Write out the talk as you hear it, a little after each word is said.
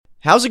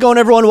How's it going,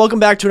 everyone? Welcome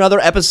back to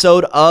another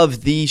episode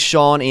of the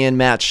Sean and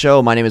Matt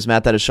Show. My name is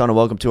Matt, that is Sean, and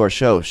welcome to our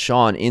show.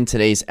 Sean, in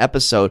today's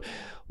episode,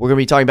 we're going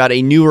to be talking about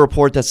a new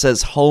report that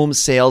says home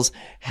sales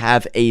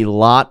have a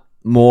lot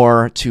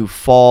more to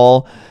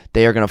fall.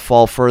 They are going to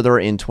fall further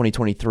in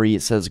 2023,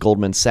 it says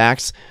Goldman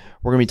Sachs.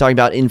 We're going to be talking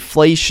about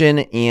inflation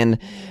and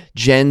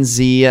Gen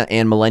Z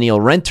and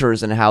millennial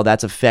renters and how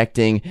that's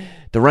affecting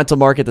the rental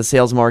market, the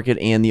sales market,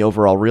 and the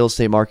overall real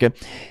estate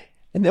market.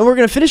 And then we're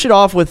going to finish it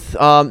off with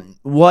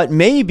what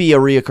may be a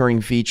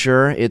reoccurring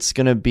feature. It's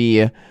going to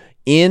be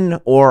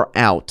in or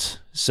out.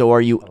 So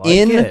are you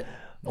in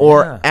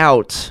or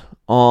out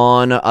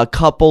on a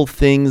couple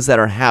things that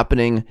are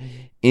happening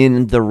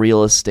in the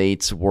real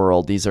estate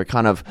world? These are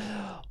kind of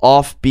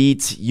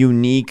offbeat,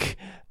 unique,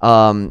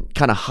 kind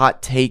of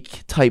hot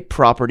take type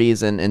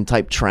properties and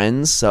type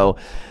trends. So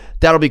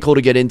that'll be cool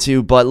to get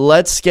into. But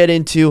let's get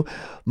into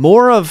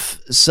more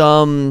of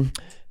some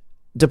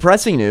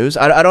depressing news.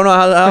 I don't know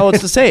how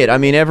else to say it. I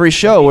mean, every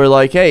show we're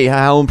like, hey,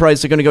 home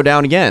prices are going to go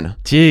down again.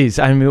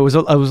 Jeez, I mean, it was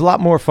a lot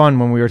more fun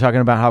when we were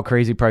talking about how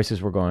crazy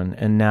prices were going,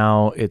 and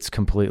now it's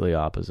completely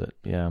opposite.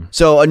 Yeah.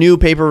 So a new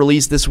paper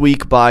released this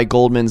week by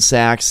Goldman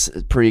Sachs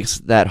predicts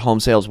that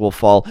home sales will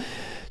fall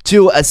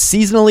to a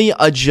seasonally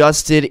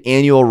adjusted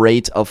annual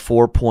rate of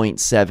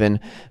 4.7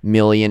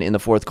 million in the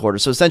fourth quarter.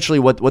 So essentially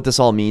what this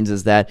all means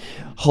is that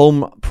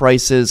home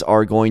prices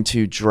are going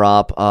to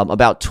drop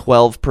about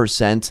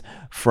 12%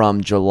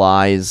 from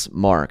July's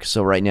mark.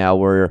 So right now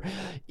we're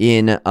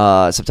in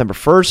September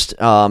 1st.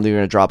 They're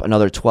going to drop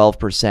another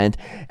 12%.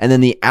 And then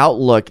the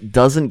outlook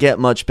doesn't get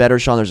much better.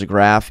 Sean, there's a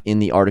graph in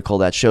the article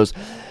that shows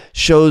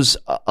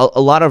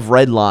a lot of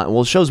red line.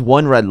 Well, it shows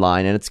one red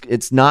line, and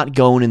it's not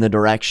going in the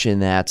direction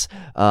that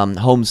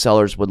home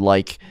sellers would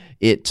like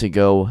it to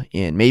go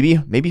in.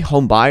 Maybe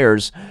home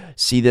buyers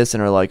see this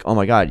and are like, oh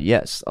my God,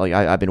 yes. Like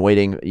I've been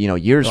waiting,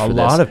 years for this. A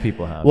lot of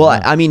people have. Well,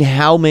 yeah. I mean,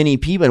 how many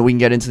people, and we can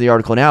get into the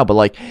article now, but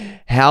like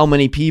how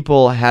many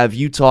people have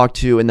you talked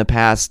to in the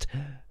past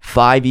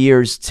 5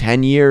 years,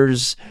 10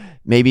 years,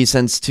 maybe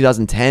since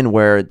 2010,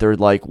 where they're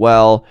like,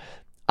 well,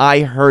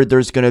 I heard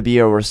there's going to be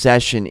a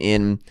recession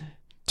in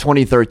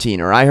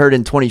 2013, or I heard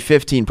in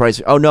 2015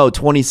 prices. Oh no,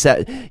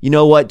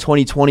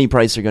 2020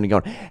 prices are going to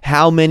go.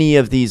 How many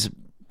of these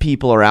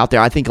people are out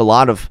there? I think a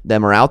lot of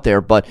them are out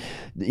there, but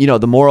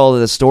the moral of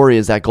the story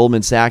is that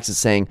Goldman Sachs is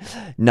saying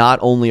not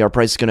only are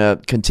prices going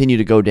to continue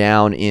to go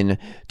down in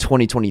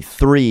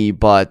 2023,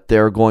 but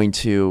they're going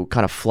to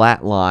kind of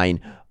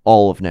flatline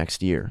all of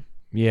next year.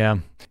 Yeah,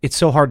 it's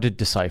so hard to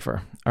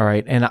decipher. All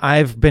right. And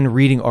I've been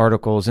reading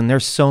articles, and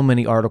there's so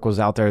many articles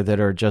out there that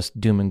are just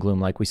doom and gloom,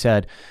 like we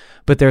said.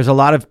 But there's a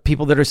lot of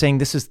people that are saying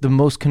this is the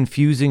most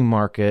confusing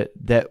market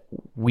that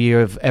we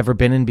have ever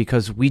been in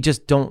because we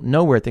just don't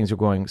know where things are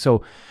going.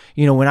 So,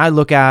 when I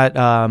look at,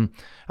 I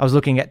was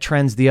looking at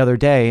trends the other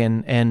day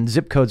and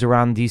zip codes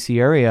around the DC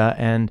area,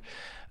 and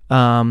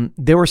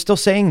they were still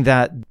saying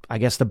that, I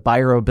guess, the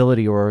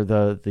buyerability or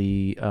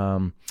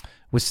the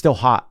was still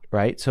hot,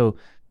 right? So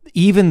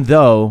even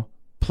though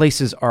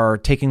places are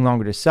taking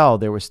longer to sell,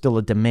 there was still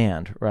a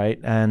demand, right?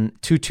 And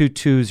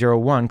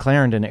 22201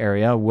 Clarendon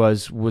area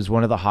was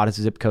one of the hottest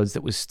zip codes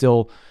that was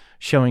still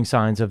showing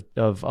signs of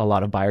a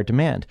lot of buyer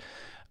demand.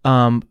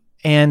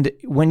 And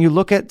when you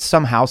look at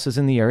some houses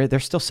in the area, they're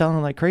still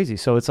selling like crazy.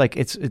 So it's like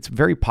it's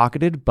very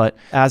pocketed, but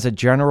as a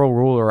general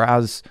rule or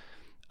as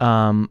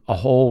a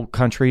whole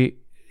country,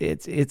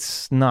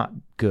 it's not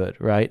good,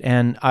 right?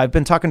 And I've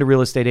been talking to real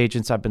estate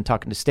agents, I've been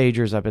talking to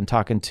stagers, I've been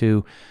talking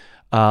to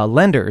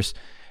lenders.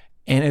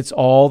 And it's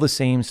all the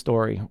same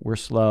story. We're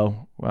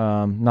slow,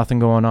 nothing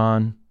going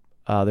on.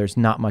 There's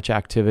not much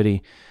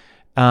activity.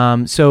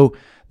 So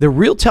the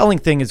real telling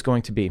thing is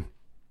going to be,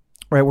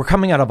 right, we're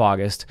coming out of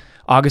August.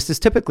 August is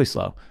typically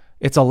slow.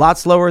 It's a lot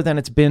slower than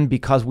it's been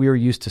because we are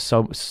used to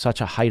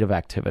such a height of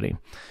activity.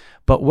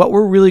 But what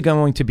we're really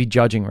going to be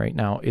judging right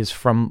now is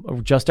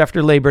from just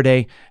after Labor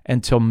Day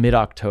until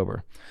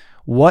mid-October.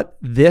 What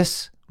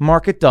this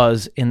market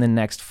does in the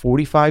next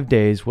 45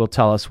 days will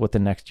tell us what the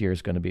next year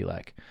is going to be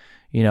like.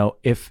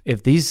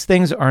 If these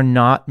things are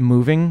not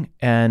moving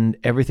and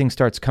everything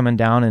starts coming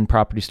down and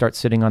property starts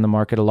sitting on the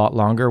market a lot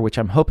longer, which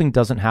I'm hoping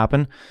doesn't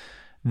happen,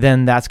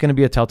 then that's going to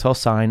be a telltale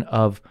sign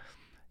of,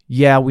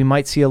 yeah, we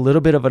might see a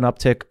little bit of an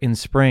uptick in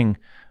spring,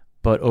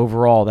 but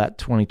overall that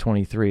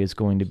 2023 is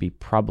going to be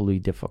probably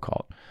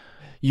difficult.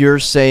 You're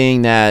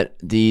saying that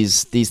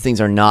these things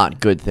are not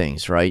good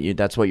things, right?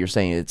 That's what you're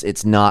saying.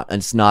 It's not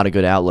a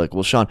good outlook.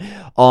 Well, Sean,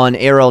 on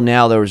Arrow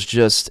Now, there was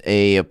just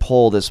a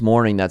poll this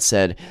morning that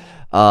said,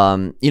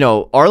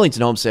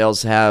 Arlington home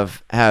sales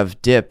have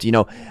dipped.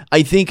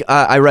 I think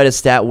I read a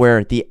stat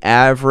where the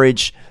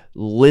average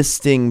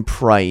listing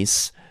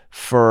price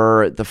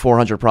for the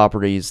 400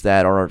 properties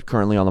that are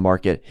currently on the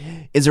market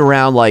is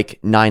around like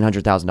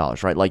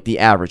 $900,000, right? Like the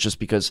average, just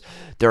because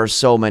there are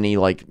so many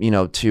like,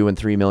 $2 and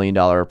 $3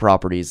 million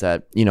properties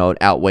that, it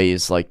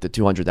outweighs like the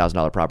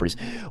 $200,000 properties.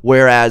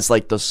 Whereas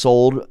like the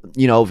sold,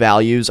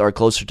 values are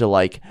closer to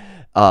like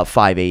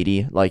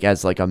 580, like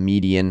as like a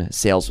median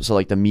sales. So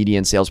like the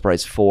median sales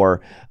price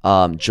for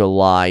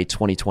July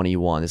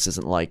 2021. This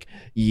isn't like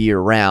year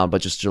round,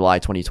 but just July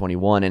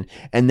 2021,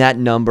 and that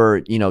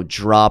number, you know,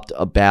 dropped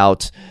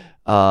about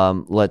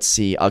let's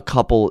see, a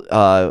couple.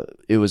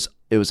 It was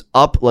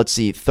up, let's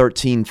see,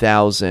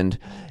 13,000,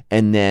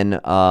 and then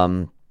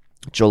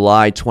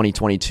July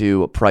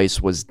 2022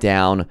 price was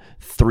down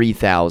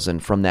 3,000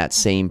 from that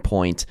same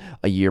point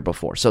a year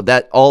before. So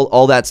that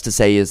all that's to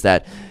say is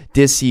that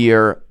this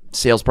year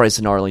sales price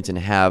in Arlington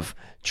have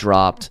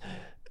dropped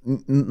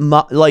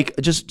like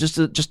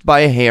just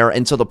by a hair.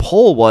 And so the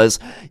poll was,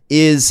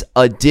 is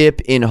a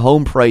dip in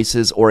home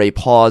prices or a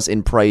pause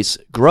in price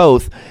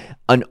growth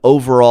an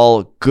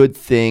overall good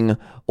thing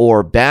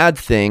or bad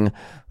thing?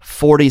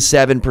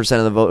 47%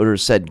 of the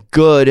voters said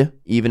good,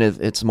 even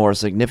if it's a more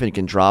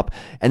significant drop.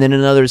 And then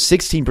another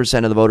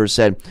 16% of the voters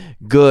said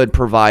good,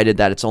 provided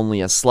that it's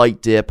only a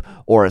slight dip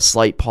or a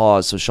slight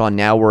pause. So, Sean,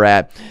 now we're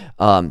at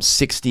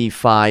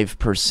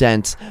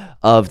 65%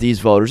 of these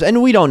voters.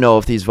 And we don't know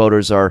if these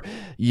voters are,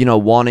 you know,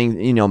 wanting,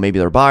 you know, maybe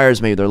they're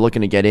buyers, maybe they're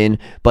looking to get in.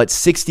 But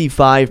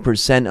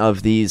 65%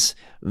 of these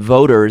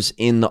voters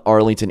in the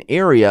Arlington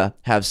area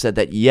have said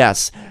that,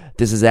 yes,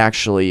 this is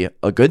actually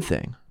a good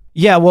thing.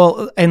 Yeah,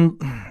 well,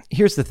 and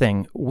here's the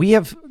thing. We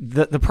have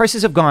the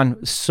prices have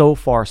gone so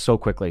far so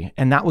quickly,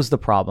 and that was the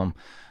problem.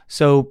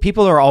 So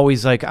people are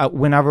always like,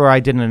 whenever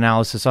I did an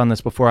analysis on this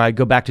before, I'd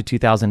go back to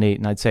 2008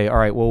 and I'd say, all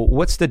right, well,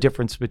 what's the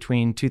difference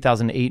between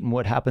 2008 and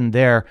what happened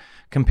there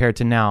compared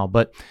to now?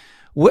 But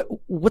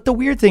what the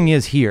weird thing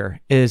is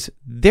here is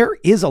there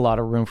is a lot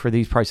of room for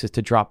these prices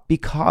to drop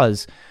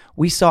because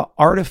we saw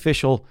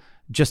artificial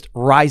just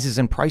rises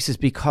in prices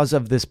because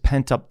of this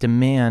pent up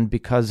demand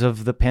because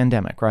of the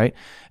pandemic, right?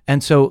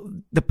 And so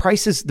the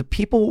prices, the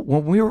people,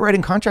 when we were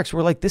writing contracts,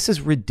 were like, this is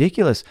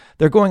ridiculous.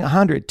 They're going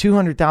 $100,000,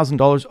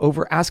 $200,000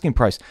 over asking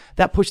price.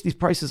 That pushed these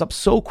prices up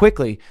so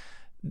quickly.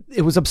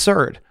 It was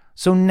absurd.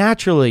 So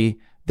naturally,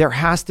 there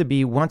has to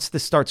be, once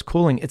this starts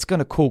cooling, it's going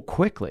to cool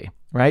quickly,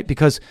 right?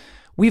 Because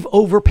we've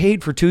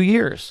overpaid for 2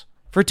 years,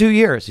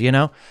 you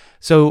know?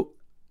 So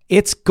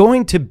it's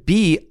going to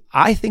be,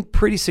 I think,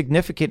 pretty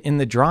significant in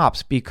the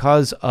drops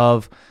because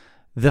of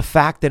the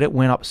fact that it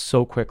went up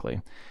so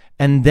quickly.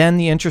 And then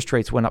the interest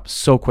rates went up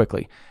so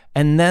quickly.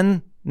 And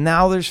then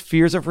now there's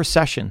fears of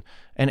recession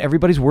and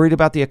everybody's worried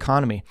about the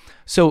economy.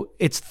 So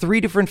it's three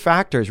different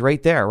factors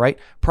right there, right?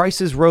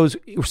 Prices rose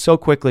so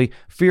quickly,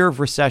 fear of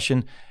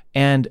recession,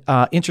 and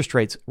interest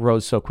rates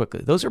rose so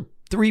quickly. Those are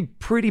three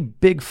pretty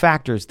big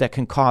factors that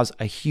can cause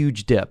a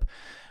huge dip.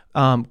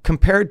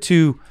 Compared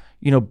to,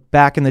 you know,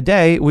 back in the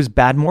day, it was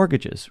bad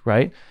mortgages,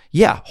 right?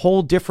 Yeah,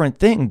 whole different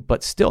thing,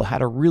 but still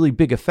had a really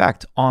big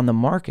effect on the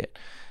market.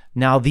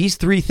 Now, these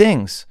three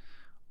things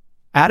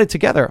added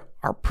together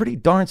are pretty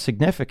darn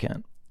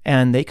significant,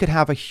 and they could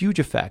have a huge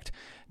effect.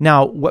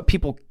 Now, what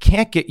people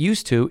can't get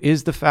used to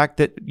is the fact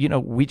that, you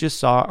know, we just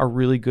saw a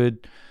really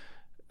good,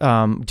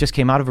 just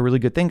came out of a really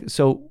good thing.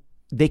 So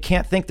they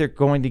can't think they're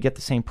going to get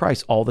the same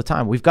price all the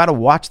time. We've got to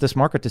watch this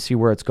market to see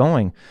where it's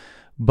going.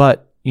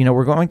 But, you know,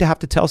 we're going to have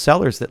to tell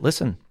sellers that,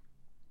 listen,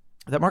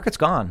 that market's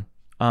gone.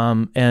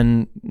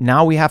 And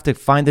now we have to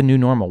find the new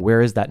normal.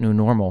 Where is that new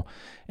normal?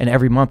 And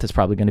every month is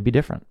probably going to be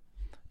different.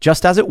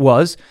 Just as it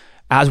was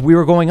as we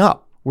were going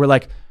up. We're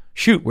like,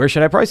 shoot, where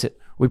should I price it?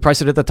 We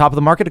price it at the top of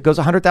the market. It goes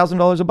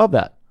 $100,000 above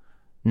that.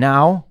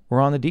 Now we're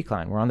on the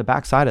decline. We're on the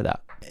backside of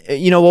that.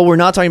 You know, what we're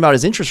not talking about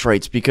is interest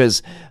rates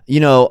because, you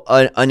know,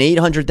 an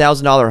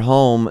 $800,000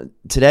 home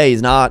today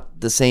is not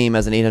the same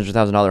as an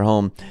 $800,000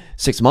 home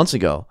 6 months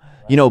ago.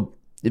 Right. You know,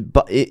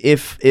 but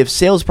if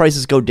sales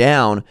prices go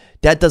down,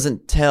 that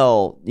doesn't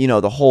tell, you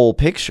know, the whole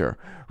picture,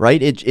 right?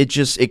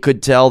 It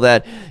could tell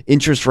that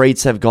interest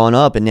rates have gone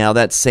up, and now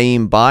that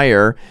same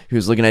buyer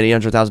who's looking at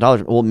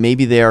 $800,000, well,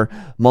 maybe their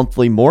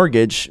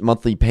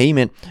monthly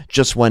payment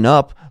just went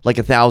up like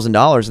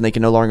 $1,000, and they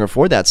can no longer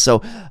afford that.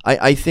 So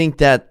I think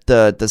that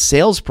the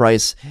sales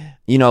price,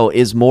 you know,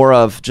 is more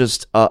of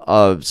just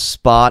a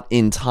spot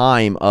in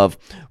time of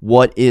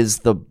what is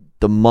the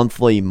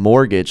monthly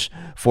mortgage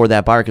for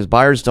that buyer, because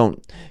buyers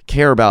don't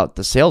care about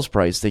the sales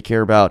price. They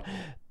care about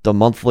the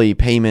monthly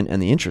payment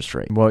and the interest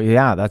rate. Well,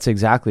 yeah, that's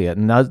exactly it.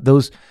 And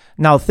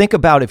now think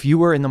about if you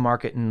were in the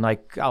market, and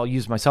like, I'll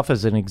use myself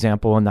as an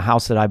example, in the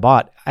house that I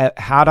bought,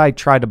 had I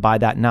tried to buy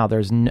that now,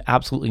 there's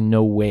absolutely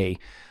no way.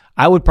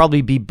 I would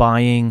probably be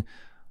buying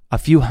a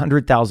few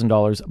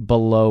 $100,000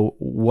 below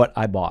what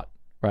I bought,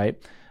 right?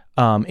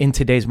 In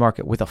today's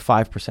market with a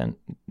 5%,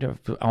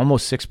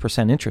 almost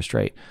 6% interest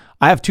rate.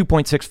 I have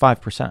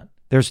 2.65%.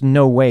 There's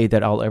no way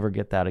that I'll ever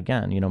get that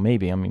again. You know,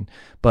 maybe,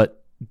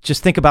 but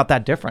just think about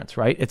that difference,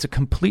 right? It's a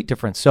complete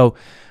difference. So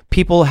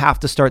people have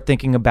to start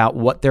thinking about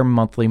what their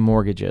monthly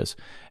mortgage is.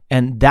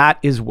 And that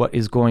is what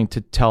is going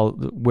to tell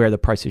where the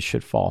prices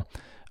should fall.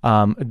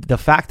 The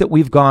fact that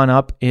we've gone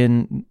up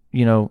in,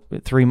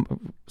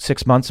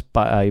 6 months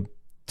by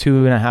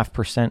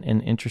 2.5%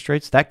 in interest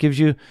rates, that gives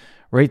you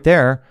right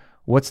there,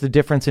 what's the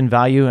difference in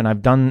value? And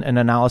I've done an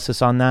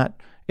analysis on that.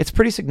 it's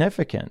pretty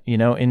significant.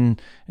 In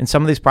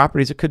some of these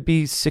properties, it could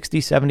be $60,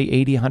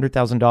 $70, $80,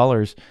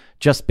 $100,000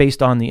 just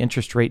based on the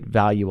interest rate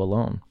value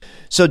alone.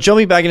 So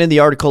jumping back into the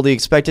article, the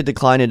expected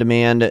decline in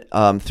demand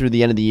through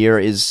the end of the year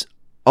is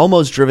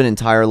almost driven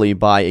entirely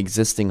by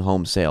existing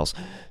home sales.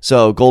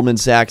 So Goldman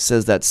Sachs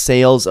says that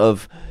sales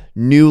of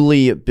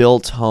newly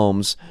built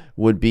homes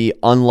would be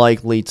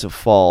unlikely to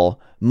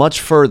fall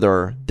much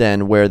further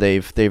than where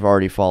they've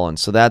already fallen.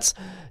 So that's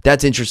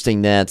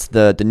interesting. That's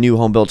the new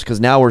home builds, because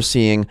now we're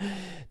seeing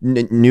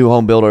new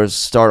home builders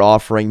start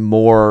offering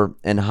more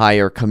and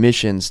higher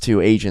commissions to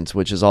agents,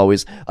 which is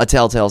always a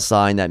telltale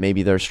sign that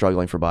maybe they're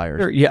struggling for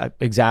buyers. Yeah,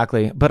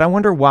 exactly. But I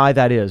wonder why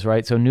that is,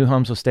 right? So new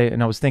homes will stay.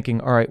 And I was thinking,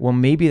 all right, well,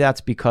 maybe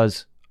that's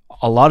because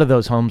a lot of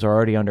those homes are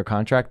already under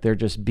contract. They're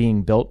just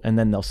being built and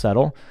then they'll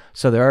settle.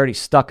 So they're already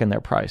stuck in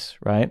their price,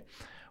 right?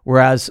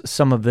 Whereas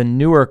some of the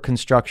newer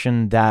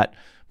construction that,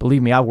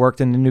 believe me, I worked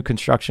in the new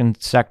construction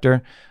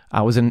sector.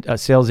 I was a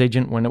sales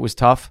agent when it was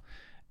tough.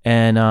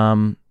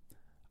 And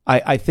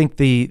I think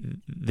the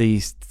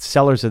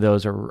sellers of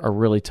those are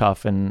really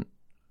tough, and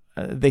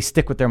they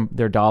stick with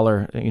their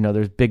dollar.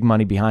 There's big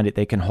money behind it.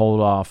 They can hold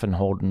off and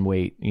hold and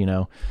wait,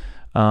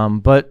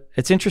 but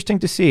it's interesting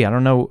to see. I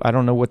don't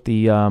know what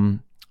the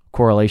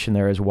correlation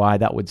there is, why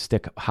that would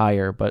stick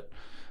higher, but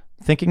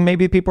thinking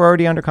maybe people are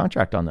already under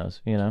contract on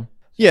those,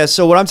 Yeah,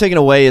 so what I'm taking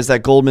away is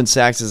that Goldman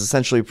Sachs is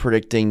essentially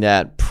predicting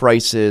that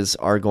prices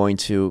are going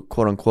to,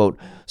 quote unquote,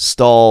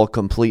 stall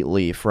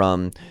completely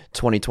from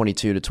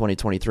 2022 to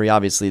 2023.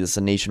 Obviously, this is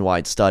a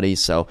nationwide study,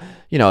 so,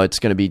 it's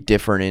going to be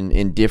different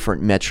in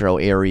different metro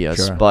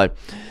areas. Sure. But,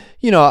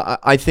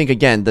 I think,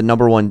 again, the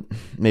number one,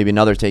 maybe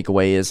another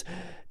takeaway is,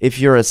 if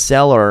you're a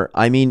seller,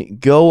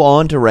 go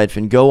on to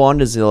Redfin, go on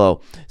to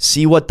Zillow,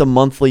 see what the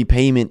monthly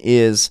payment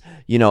is,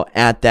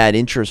 at that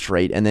interest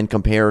rate, and then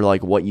compare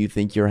like what you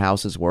think your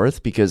house is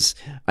worth, because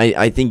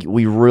I think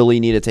we really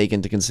need to take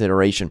into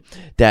consideration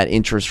that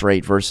interest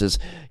rate versus,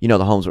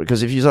 the home's worth.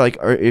 Because if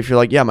you're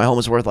like, yeah, my home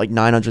is worth like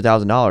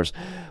 $900,000.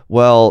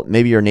 Well,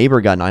 maybe your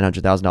neighbor got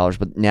 $900,000,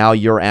 but now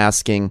you're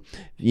asking,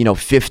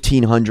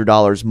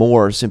 $1,500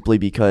 more simply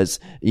because,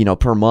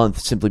 per month,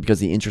 simply because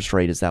the interest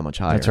rate is that much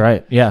higher. That's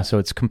right. Yeah. So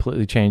it's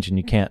completely changed, and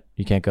you can't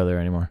go there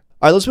anymore.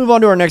 All right, let's move on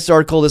to our next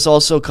article. This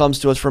also comes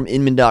to us from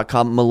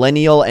Inman.com.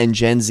 Millennial and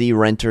Gen Z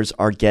renters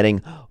are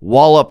getting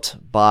walloped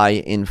by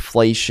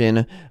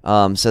inflation,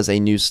 says a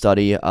new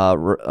study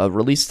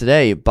released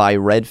today by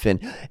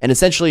Redfin. And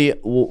essentially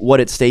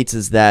what it states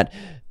is that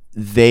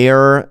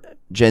their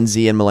Gen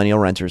Z and millennial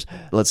renters,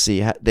 let's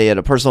see, they had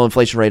a personal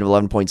inflation rate of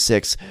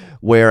 11.6,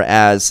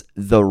 whereas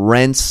the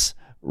rents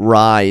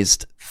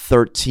rised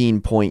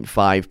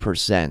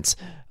 13.5%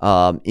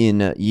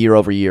 in year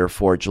over year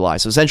for July.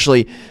 So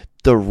essentially,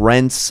 the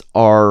rents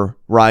are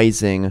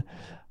rising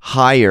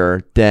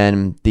higher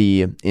than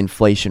the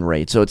inflation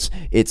rate. So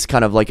it's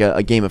kind of like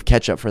a game of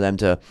catch up for them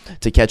to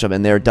catch up,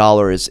 and their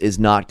dollar is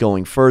not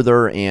going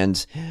further.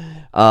 And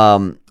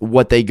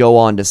what they go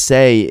on to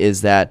say is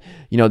that,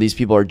 these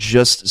people are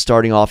just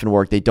starting off in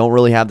work. They don't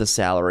really have the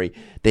salary.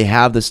 They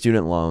have the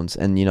student loans,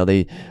 and,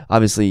 they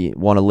obviously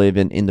want to live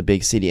in the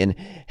big city. And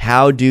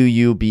how do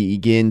you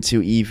begin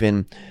to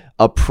even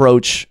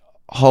approach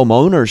home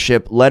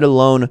ownership, let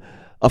alone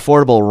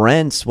affordable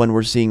rents, when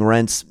we're seeing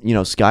rents,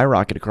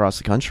 skyrocket across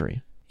the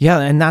country? Yeah,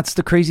 and that's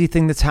the crazy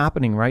thing that's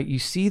happening, right? You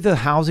see the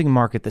housing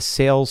market, the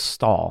sales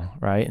stall,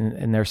 right?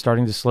 And they're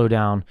starting to slow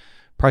down.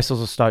 Prices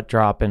will start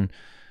dropping,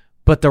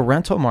 but the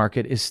rental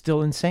market is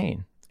still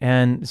insane.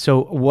 And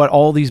so what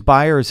all these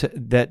buyers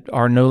that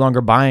are no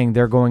longer buying,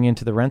 they're going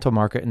into the rental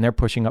market and they're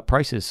pushing up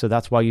prices. So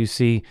that's why you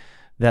see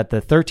that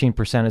the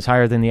 13% is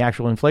higher than the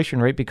actual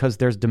inflation rate, because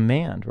there's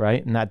demand,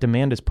 right? And that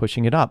demand is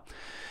pushing it up.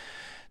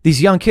 These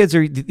young kids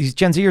these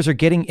Gen Zers are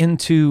getting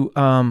into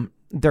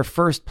their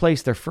first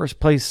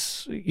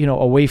place,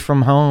 away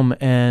from home,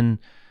 and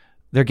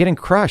they're getting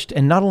crushed.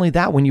 And not only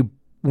that, when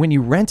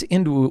you rent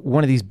into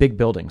one of these big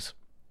buildings,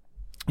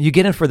 you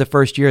get in for the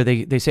first year,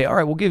 they say, all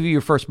right, we'll give you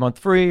your first month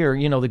free, or,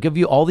 they give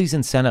you all these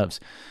incentives.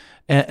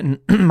 And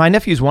my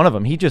nephew's one of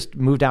them. He just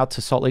moved out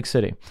to Salt Lake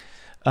City.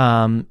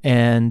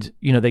 And,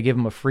 they give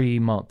him a free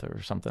month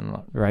or something,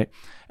 right?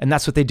 And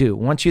that's what they do.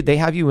 Once they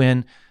have you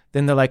in,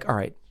 then they're like, all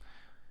right,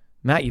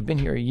 Matt, you've been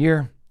here a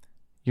year.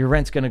 Your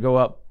rent's going to go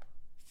up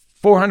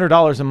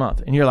 $400 a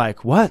month. And you're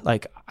like, what?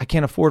 Like, I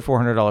can't afford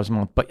 $400 a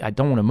month, but I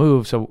don't want to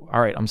move. So, all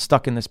right, I'm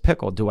stuck in this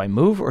pickle. Do I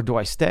move or do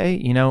I stay?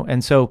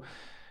 And so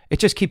it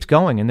just keeps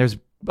going. And there's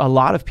a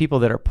lot of people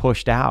that are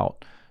pushed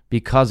out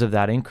because of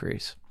that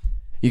increase.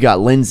 You got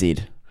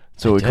Lindsay'd.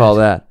 That's what we call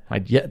that.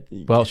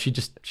 Well, she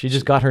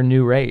just got her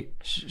new rate.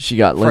 She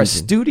got for Lindsay.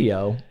 A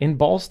studio in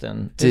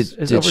Boston.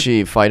 Did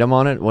she fight him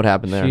on it? What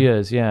happened there? She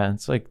is, yeah.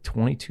 It's like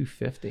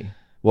 $2,250.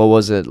 What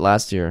was it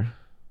last year?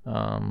 It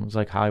was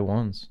like high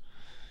ones.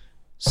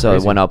 So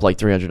crazy. It went up like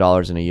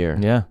 $300 in a year.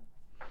 Yeah.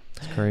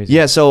 It's crazy.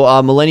 Yeah, so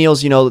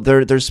millennials,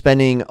 they're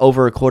spending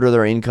over a quarter of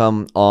their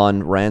income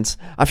on rents.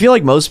 I feel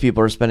like most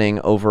people are spending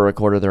over a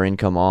quarter of their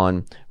income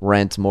on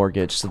rent,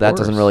 mortgage. So that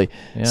doesn't really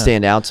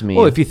stand out to me.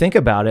 Well, if you think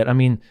about it,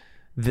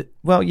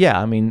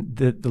 I mean,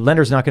 the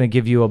lender's not going to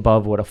give you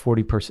above what a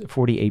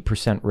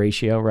 48%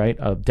 ratio, right?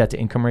 Of debt to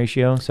income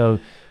ratio. So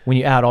when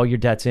you add all your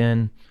debts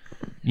in,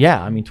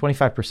 I mean,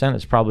 25%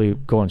 is probably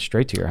going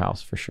straight to your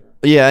house for sure.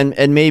 Yeah,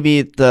 and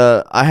maybe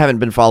I haven't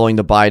been following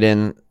the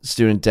Biden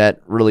student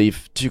debt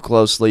relief too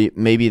closely.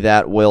 Maybe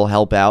that will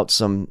help out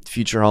some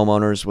future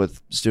homeowners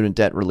with student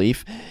debt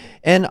relief.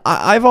 And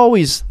I've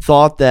always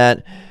thought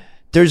that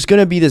there's going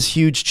to be this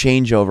huge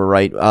changeover,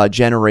 right?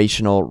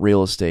 Generational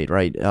real estate,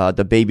 right?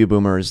 The baby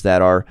boomers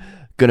that are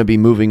going to be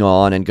moving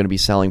on and going to be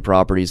selling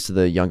properties to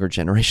the younger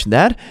generation.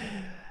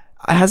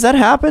 Has that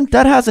happened?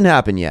 That hasn't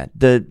happened yet.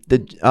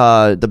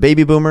 The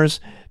baby boomers,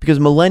 because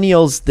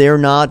millennials, they're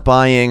not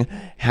buying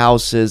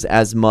houses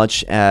as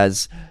much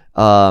as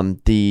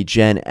the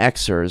Gen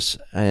Xers,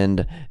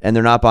 and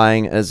they're not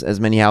buying as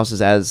many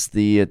houses as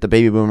the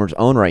baby boomers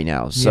own right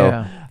now.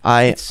 So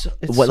it's so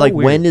weird.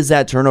 When is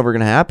that turnover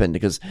going to happen?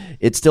 Because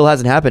it still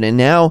hasn't happened, and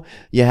now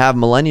you have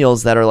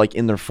millennials that are like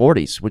in their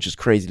 40s, which is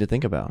crazy to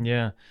think about.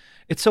 Yeah.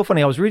 It's so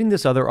funny. I was reading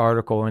this other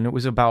article, and it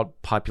was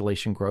about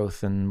population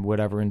growth and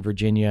whatever in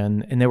Virginia,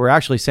 and they were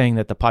actually saying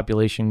that the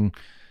population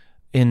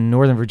in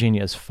Northern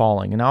Virginia is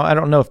falling. And now I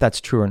don't know if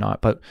that's true or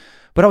not, but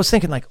I was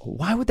thinking, like,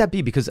 why would that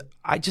be? Because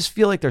I just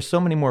feel like there's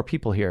so many more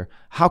people here.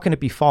 How can it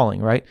be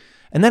falling, right?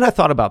 And then I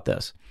thought about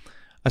this.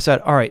 I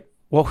said, all right,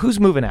 well, who's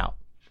moving out,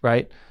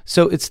 right?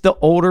 So it's the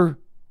older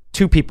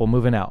two people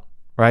moving out,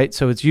 right?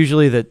 So it's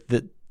usually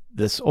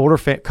this older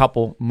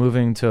couple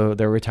moving to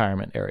their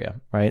retirement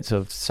area, right?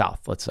 So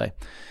south, let's say.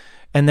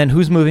 And then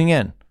who's moving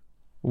in?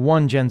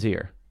 One Gen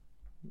Zer.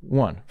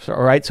 One. So,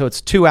 all right, so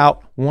it's two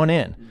out, one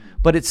in.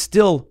 But it's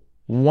still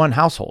one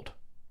household.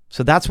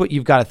 So that's what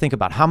you've got to think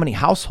about. How many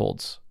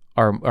households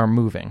are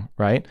moving,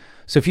 right?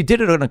 So if you did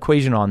an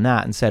equation on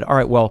that and said, all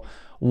right, well,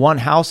 one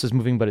house is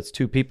moving, but it's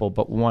two people,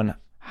 but one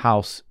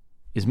house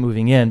is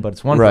moving in, but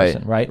it's one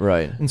person, right?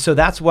 Right. And so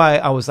that's why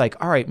I was like,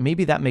 all right,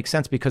 maybe that makes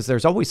sense, because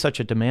there's always such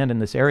a demand in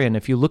this area. And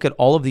if you look at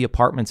all of the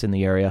apartments in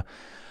the area,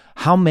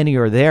 how many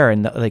are there?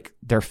 And like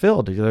they're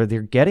filled,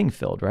 they're getting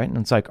filled, right? And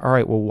it's like, all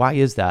right, well, why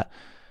is that?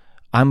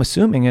 I'm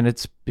assuming, and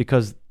it's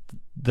because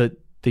the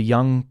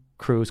young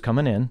crew is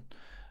coming in,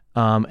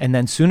 and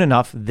then soon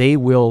enough they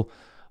will,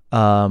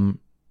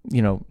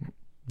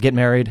 get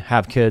married,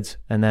 have kids,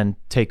 and then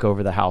take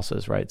over the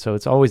houses, right? So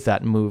it's always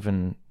that move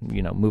and,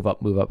 move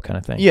up kind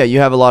of thing. Yeah, you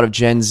have a lot of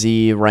Gen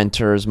Z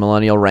renters,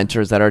 millennial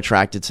renters that are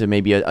attracted to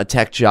maybe a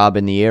tech job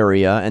in the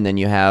area, and then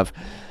you have,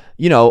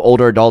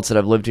 older adults that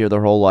have lived here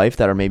their whole life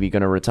that are maybe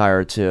going to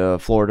retire to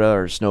Florida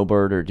or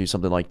Snowbird or do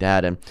something like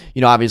that. And,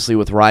 obviously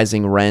with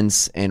rising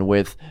rents and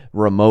with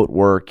remote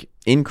work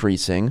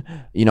increasing,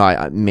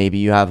 maybe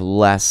you have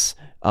less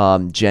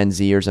Gen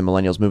Zers and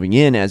millennials moving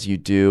in as you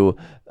do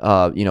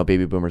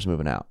baby boomers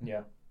moving out.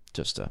 Yeah.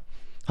 Just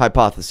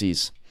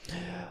hypotheses.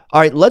 All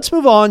right, let's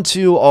move on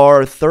to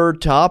our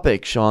third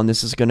topic, Sean.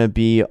 This is going to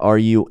be, are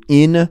you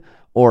in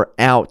or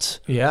out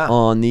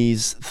on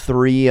these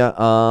three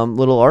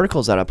little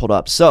articles that I pulled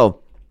up?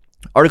 So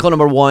article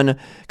number 1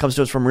 comes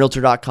to us from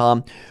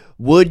Realtor.com.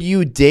 Would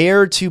you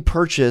dare to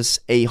purchase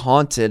a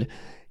haunted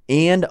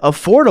and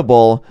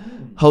affordable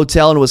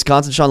hotel in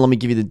Wisconsin? Sean, let me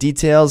give you the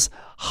details.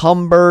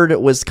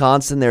 Humbird,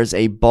 Wisconsin. There's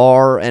a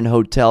bar and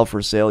hotel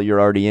for sale. You're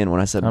already in.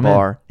 When I said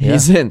bar,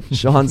 he's in.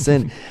 Sean's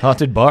in.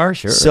 Haunted bar,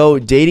 sure. So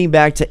dating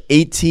back to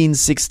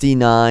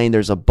 1869,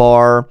 there's a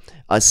bar,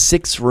 a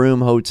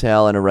 6-room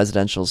hotel, and a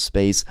residential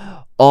space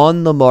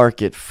on the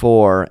market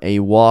for a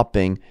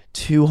whopping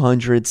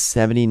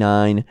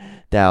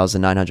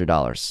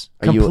 $279,900.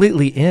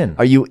 Completely in.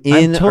 Are you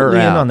in? I'm totally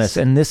or out? In on this,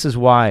 and this is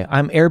why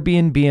I'm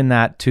Airbnb-ing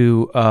that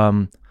to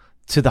the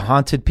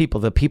haunted people,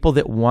 the people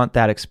that want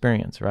that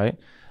experience, right?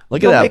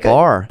 Look at that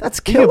bar.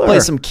 That's killer. You can play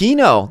some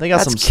Keno. They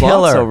got some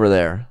slots over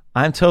there.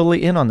 I'm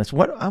totally in on this.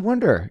 What I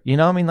wonder,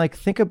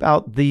 think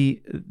about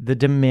the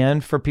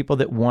demand for people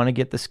that want to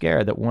get the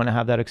scare, that want to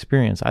have that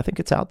experience. I think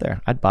it's out there.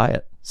 I'd buy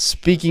it.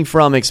 Speaking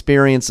from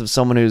experience of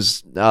someone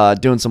who's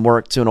doing some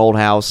work to an old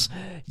house,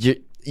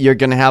 you're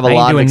going to have a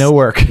lot of no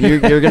work. you're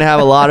going to have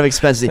a lot of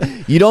expenses.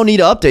 You don't need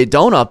to update.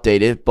 Don't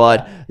update it,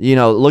 but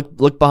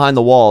look behind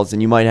the walls,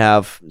 and you might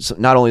have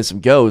not only some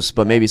ghosts,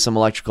 but maybe some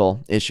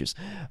electrical issues.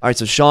 All right,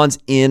 so Sean's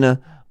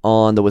in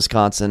on the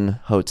Wisconsin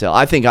hotel.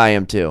 I think I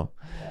am too.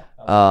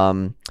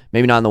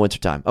 Maybe not in the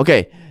wintertime.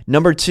 Okay,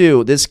 number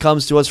 2. This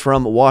comes to us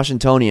from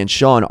Washingtonian.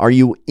 Sean, are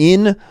you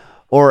in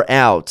or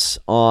out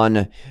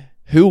on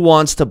who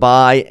wants to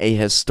buy a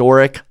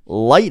historic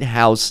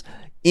lighthouse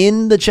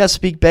in the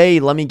Chesapeake Bay?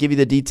 Let me give you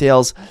the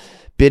details.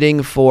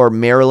 Bidding for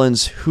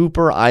Maryland's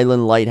Hooper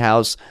Island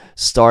Lighthouse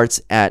starts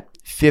at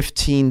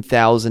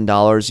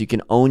 $15,000. You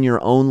can own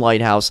your own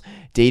lighthouse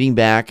dating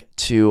back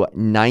to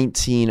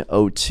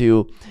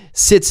 1902.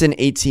 Sits in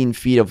 18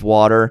 feet of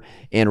water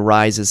and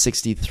rises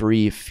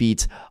 63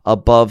 feet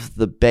above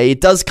the bay.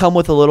 It does come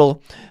with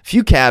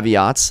few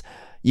caveats.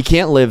 You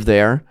can't live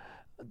there.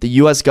 The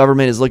U.S.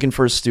 government is looking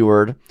for a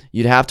steward.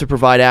 You'd have to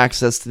provide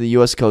access to the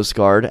U.S. Coast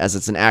Guard as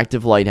it's an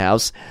active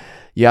lighthouse.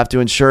 You have to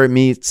ensure it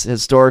meets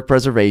historic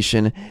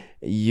preservation.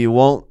 You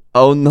won't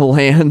own the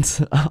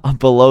land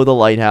below the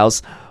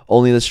lighthouse,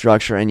 only the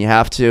structure, and you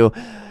have to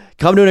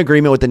come to an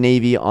agreement with the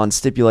Navy on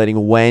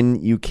stipulating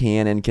when you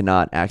can and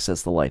cannot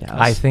access the lighthouse.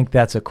 I think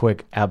that's a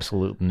quick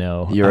absolute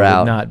no. You're I out.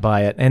 would not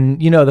buy it.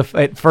 And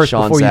at first,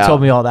 Sean's before you out.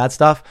 told me all that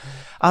stuff,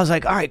 I was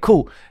like, all right,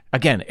 cool.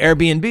 Again,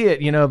 Airbnb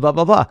it, blah,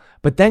 blah, blah.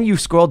 But then you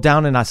scrolled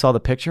down and I saw the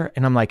picture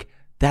and I'm like,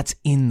 that's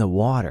in the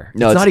water.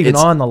 No, it's not even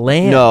on the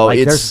land. No, like,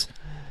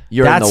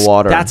 you're in the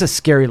water. That's a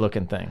scary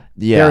looking thing.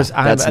 Yeah,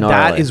 that's gnarly.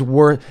 that is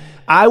worth.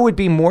 I would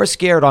be more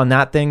scared on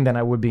that thing than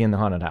I would be in the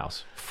haunted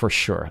house for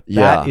sure.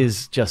 Yeah. That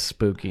is just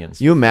spooky and.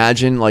 You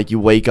imagine you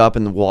wake up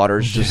and the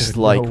water's just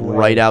no way.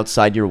 right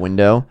outside your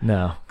window.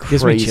 No,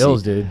 gives me Crazy.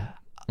 chills, dude.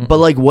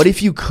 But what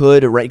if you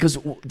could, right? Because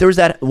there was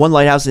that one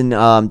lighthouse in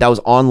that was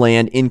on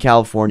land in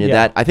California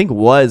that I think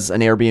was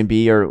an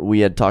Airbnb, or we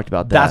had talked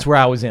about that. That's where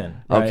I was in.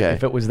 Right? Okay.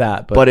 If it was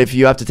that, But if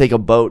you have to take a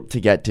boat to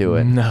get to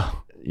it, no,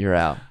 you're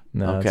out.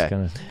 no, Okay.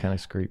 it's kind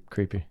of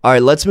creepy. All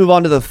right, let's move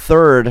on to the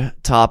third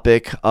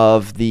topic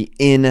of the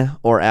in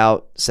or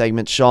out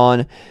segment.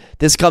 Sean,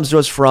 this comes to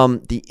us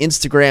from the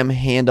Instagram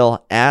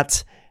handle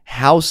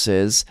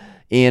 @houses,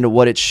 and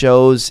what it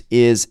shows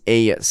is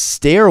a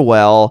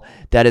stairwell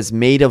that is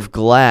made of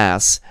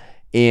glass,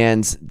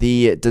 and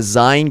the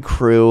design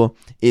crew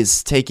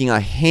is taking a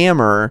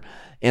hammer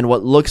and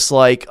what looks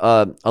like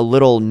a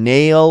little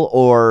nail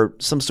or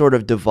some sort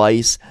of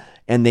device,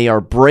 and they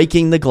are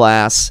breaking the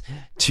glass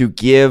to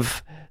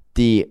give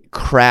the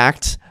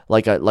cracked,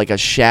 like a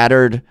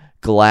shattered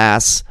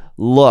glass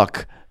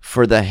look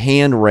for the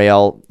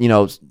handrail,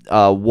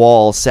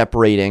 wall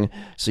separating.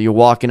 So you're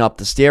walking up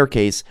the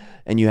staircase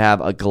and you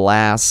have a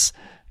glass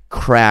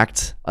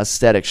cracked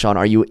aesthetic. Sean,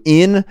 are you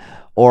in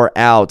or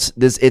out?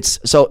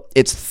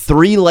 It's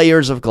 3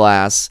 layers of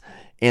glass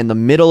and the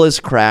middle is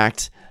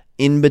cracked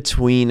in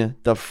between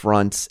the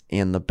front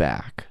and the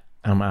back.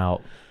 I'm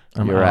out.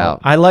 You're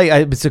out.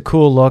 It's a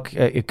cool look.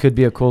 It could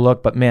be a cool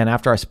look, but man,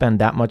 after I spend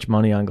that much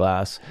money on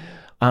glass,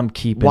 I'm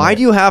keeping Why it.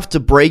 do you have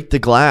to break the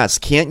glass?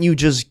 Can't you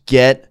just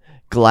get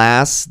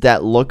glass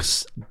that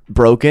looks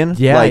broken?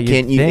 Yeah,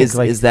 can't you? Is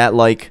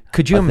that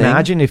Could you a thing?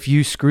 imagine if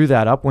you screw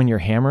that up when you're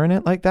hammering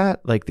it like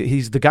that? Like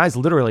the guy's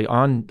literally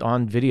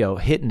on video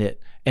hitting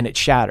it and it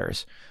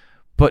shatters.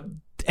 But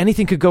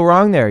anything could go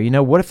wrong there.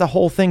 What if the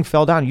whole thing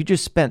fell down? You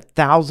just spent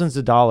thousands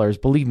of dollars.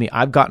 Believe me,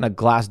 I've gotten a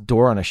glass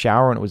door on a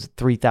shower and it was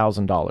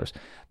 $3,000.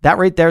 That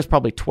right there is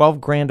probably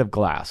 $12,000 of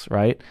glass,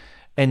 right?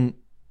 And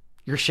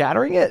you're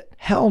shattering it?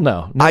 Hell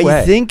no. No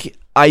way.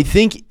 I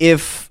think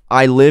if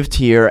I lived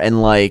here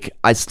and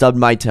I stubbed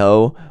my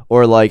toe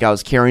or I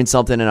was carrying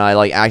something and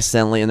I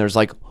accidentally and there's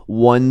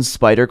one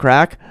spider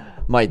crack,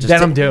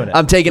 I'm doing it.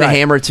 I'm taking a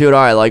hammer to it.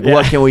 All right,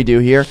 what can we do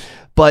here?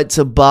 But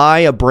to buy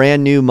a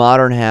brand new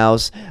modern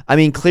house, I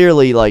mean,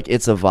 clearly,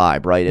 it's a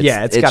vibe, right?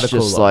 It's got a cool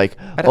just look.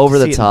 I'd have over to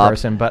the see it top. in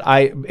person, but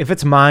if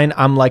it's mine,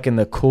 I'm liking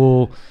the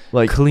cool,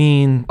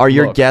 clean. Are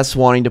your look. guests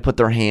wanting to put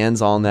their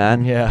hands on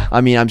that? Yeah.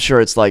 I mean, I'm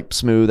sure it's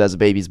smooth as a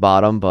baby's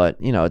bottom, but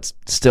it's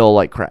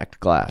still cracked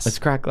glass. It's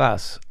cracked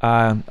glass.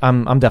 I'm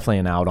definitely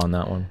an out on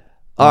that one.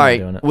 All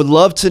right. Would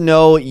love to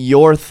know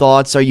your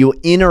thoughts. Are you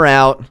in or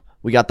out?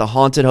 We got the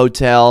haunted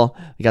hotel,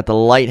 we got the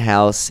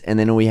lighthouse, and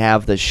then we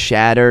have the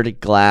shattered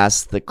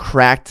glass, the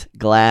cracked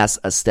glass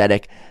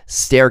aesthetic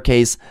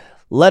staircase.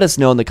 Let us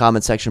know in the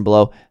comment section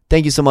below.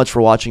 Thank you so much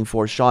for watching.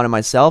 For Sean and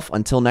myself,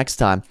 until next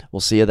time,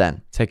 we'll see you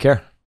then. Take care.